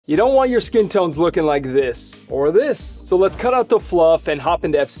You don't want your skin tones looking like this or this. So let's cut out the fluff and hop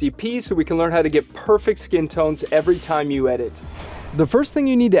into FCP so we can learn how to get perfect skin tones every time you edit. The first thing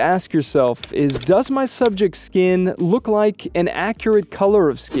you need to ask yourself is, does my subject's skin look like an accurate color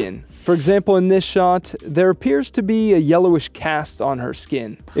of skin? For example, in this shot, there appears to be a yellowish cast on her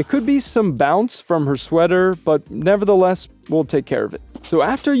skin. It could be some bounce from her sweater, but nevertheless, we'll take care of it. So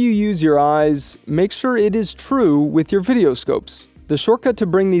after you use your eyes, make sure it is true with your video scopes. The shortcut to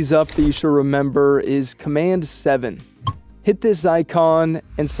bring these up that you should remember is Command 7. Hit this icon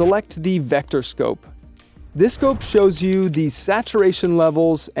and select the vector scope. This scope shows you the saturation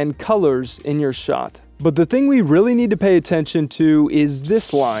levels and colors in your shot. But the thing we really need to pay attention to is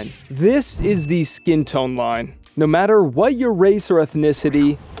this line. This is the skin tone line. No matter what your race or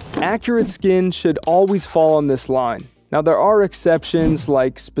ethnicity, accurate skin should always fall on this line. Now there are exceptions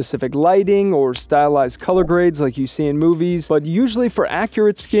like specific lighting or stylized color grades like you see in movies, but usually for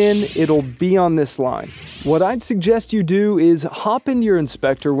accurate skin, it'll be on this line. What I'd suggest you do is hop into your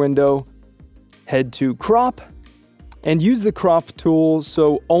inspector window, head to crop, and use the crop tool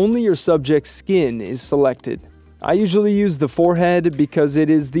so only your subject's skin is selected. I usually use the forehead because it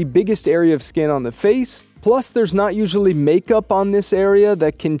is the biggest area of skin on the face. Plus, there's not usually makeup on this area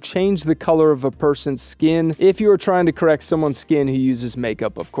that can change the color of a person's skin if you are trying to correct someone's skin who uses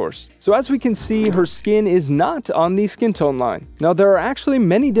makeup, of course. So as we can see, her skin is not on the skin tone line. Now, there are actually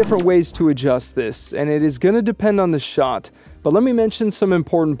many different ways to adjust this, and it is going to depend on the shot. But let me mention some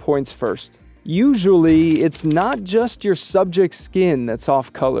important points first. Usually, it's not just your subject's skin that's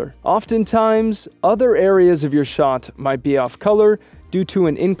off color. Oftentimes, other areas of your shot might be off color due to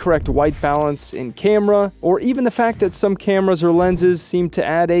an incorrect white balance in camera, or even the fact that some cameras or lenses seem to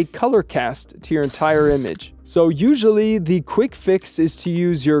add a color cast to your entire image. So usually, the quick fix is to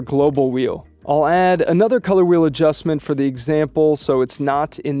use your global wheel. I'll add another color wheel adjustment for the example so it's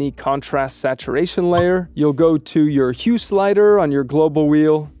not in the contrast saturation layer. You'll go to your hue slider on your global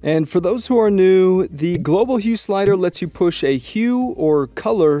wheel. And for those who are new, the global hue slider lets you push a hue or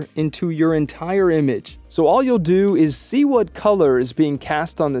color into your entire image. So all you'll do is see what color is being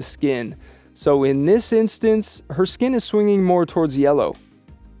cast on the skin. So in this instance, her skin is swinging more towards yellow.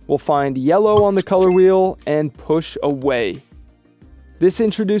 We'll find yellow on the color wheel and push away. This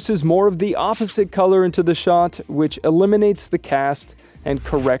introduces more of the opposite color into the shot, which eliminates the cast and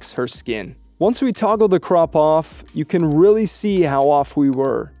corrects her skin. Once we toggle the crop off, you can really see how off we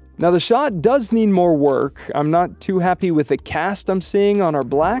were. Now the shot does need more work. I'm not too happy with the cast I'm seeing on our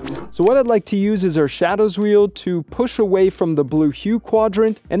blacks. So what I'd like to use is our Shadows wheel to push away from the blue hue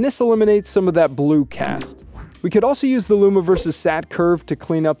quadrant, and this eliminates some of that blue cast. We could also use the Luma versus Sat curve to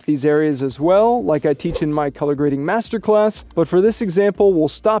clean up these areas as well, like I teach in my color grading masterclass, but for this example, we'll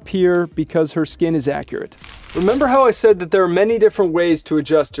stop here because her skin is accurate. Remember how I said that there are many different ways to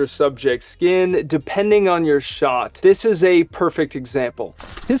adjust your subject's skin depending on your shot? This is a perfect example.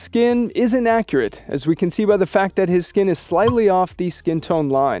 His skin isn't accurate, as we can see by the fact that his skin is slightly off the skin tone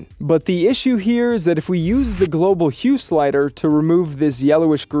line. But the issue here is that if we use the global hue slider to remove this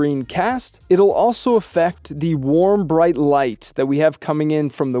yellowish green cast, it'll also affect the warm bright light that we have coming in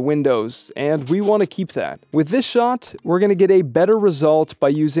from the windows, and we want to keep that. With this shot, we're going to get a better result by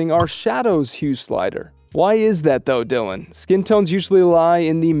using our Shadows Hue slider. Why is that though, Dylan? Skin tones usually lie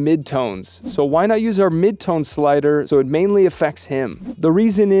in the mid-tones, so why not use our mid-tone slider so it mainly affects him? The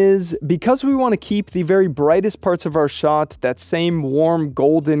reason is, because we want to keep the very brightest parts of our shot that same warm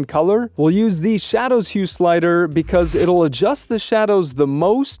golden color, we'll use the Shadows Hue slider because it'll adjust the shadows the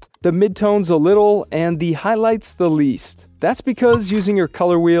most, the mid-tones a little, and the highlights the least. That's because using your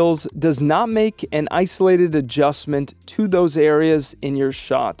color wheels does not make an isolated adjustment to those areas in your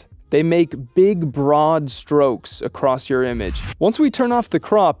shot. They make big, broad strokes across your image. Once we turn off the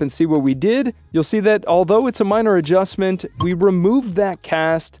crop and see what we did, you'll see that although it's a minor adjustment, we removed that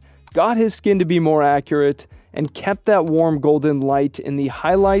cast, got his skin to be more accurate, and kept that warm golden light in the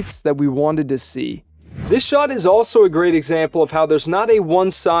highlights that we wanted to see. This shot is also a great example of how there's not a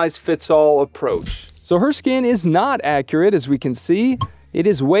one-size-fits-all approach. So her skin is not accurate, as we can see. It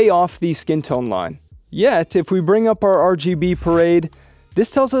is way off the skin tone line. Yet, if we bring up our RGB parade, this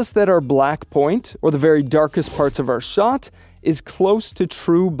tells us that our black point, or the very darkest parts of our shot, is close to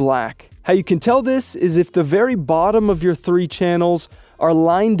true black. How you can tell this is if the very bottom of your 3 channels are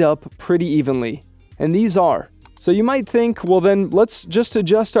lined up pretty evenly, and these are. So you might think, well then, let's just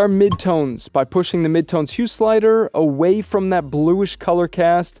adjust our midtones by pushing the midtones hue slider away from that bluish color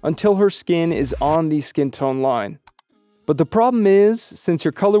cast until her skin is on the skin tone line. But the problem is, since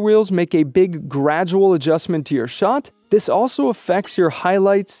your color wheels make a big gradual adjustment to your shot, This also affects your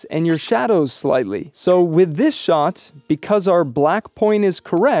highlights and your shadows slightly. So with this shot, because our black point is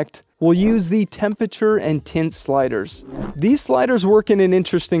correct, we'll use the temperature and tint sliders. These sliders work in an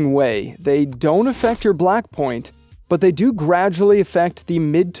interesting way. They don't affect your black point, but they do gradually affect the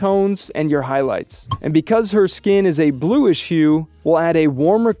midtones and your highlights. And because her skin is a bluish hue, we'll add a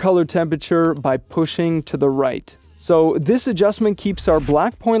warmer color temperature by pushing to the right. So this adjustment keeps our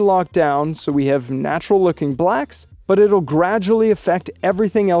black point locked down so we have natural looking blacks, but it'll gradually affect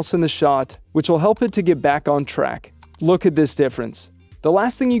everything else in the shot, which will help it to get back on track. Look at this difference. The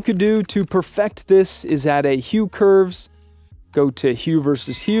last thing you could do to perfect this is add a hue curves. Go to hue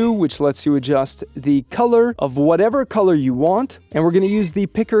versus hue, which lets you adjust the color of whatever color you want. And we're going to use the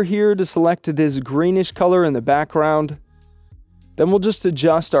picker here to select this greenish color in the background. Then we'll just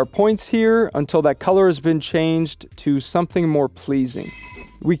adjust our points here until that color has been changed to something more pleasing.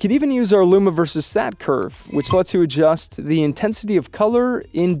 We could even use our Luma versus Sat curve, which lets you adjust the intensity of color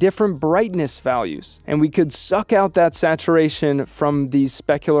in different brightness values. And we could suck out that saturation from these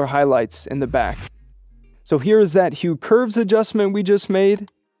specular highlights in the back. So here is that hue curves adjustment we just made.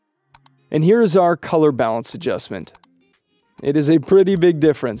 And here is our color balance adjustment. It is a pretty big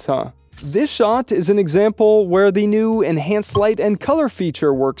difference, huh? This shot is an example where the new enhanced light and color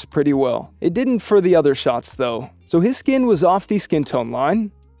feature works pretty well. It didn't for the other shots though. So his skin was off the skin tone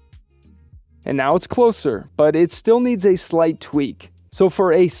line, and now it's closer, but it still needs a slight tweak. So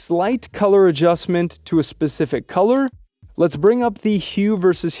for a slight color adjustment to a specific color, let's bring up the hue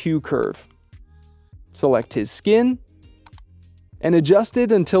versus hue curve. Select his skin, and adjust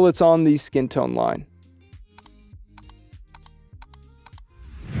it until it's on the skin tone line.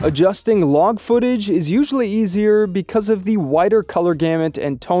 Adjusting log footage is usually easier because of the wider color gamut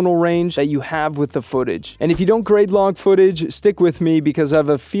and tonal range that you have with the footage. And if you don't grade log footage, stick with me because I have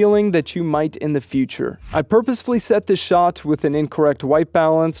a feeling that you might in the future. I purposefully set this shot with an incorrect white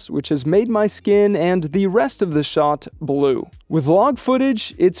balance, which has made my skin and the rest of the shot blue. With log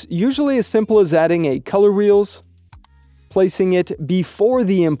footage, it's usually as simple as adding a color wheels, placing it before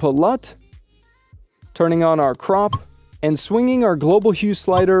the input LUT, turning on our crop, and swinging our Global Hue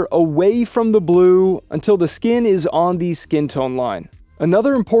slider away from the blue until the skin is on the skin tone line.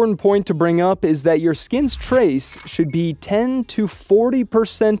 Another important point to bring up is that your skin's trace should be 10 to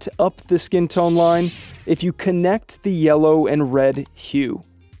 40% up the skin tone line if you connect the yellow and red hue.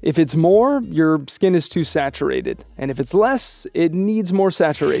 If it's more, your skin is too saturated, and if it's less, it needs more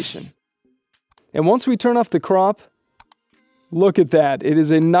saturation. And once we turn off the crop, look at that. It is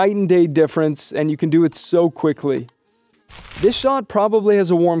a night and day difference, and you can do it so quickly. This shot probably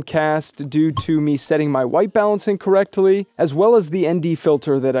has a warm cast due to me setting my white balance incorrectly, as well as the ND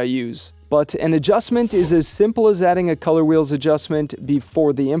filter that I use. But an adjustment is as simple as adding a color wheels adjustment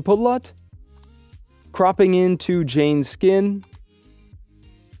before the input LUT, cropping into Jane's skin,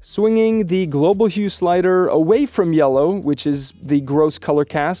 swinging the Global Hue slider away from yellow, which is the gross color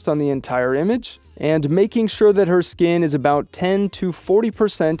cast on the entire image, and making sure that her skin is about 10 to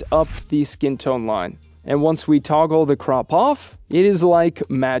 40% up the skin tone line. And once we toggle the crop off, it is like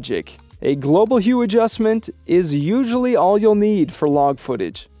magic. A Global Hue adjustment is usually all you'll need for log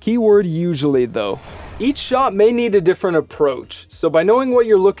footage. Keyword usually though. Each shot may need a different approach, so by knowing what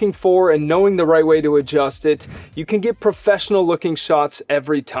you're looking for and knowing the right way to adjust it, you can get professional looking shots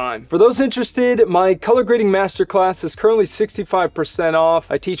every time. For those interested, my color grading masterclass is currently 65% off.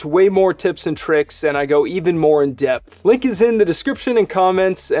 I teach way more tips and tricks, and I go even more in depth. Link is in the description and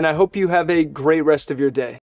comments, and I hope you have a great rest of your day.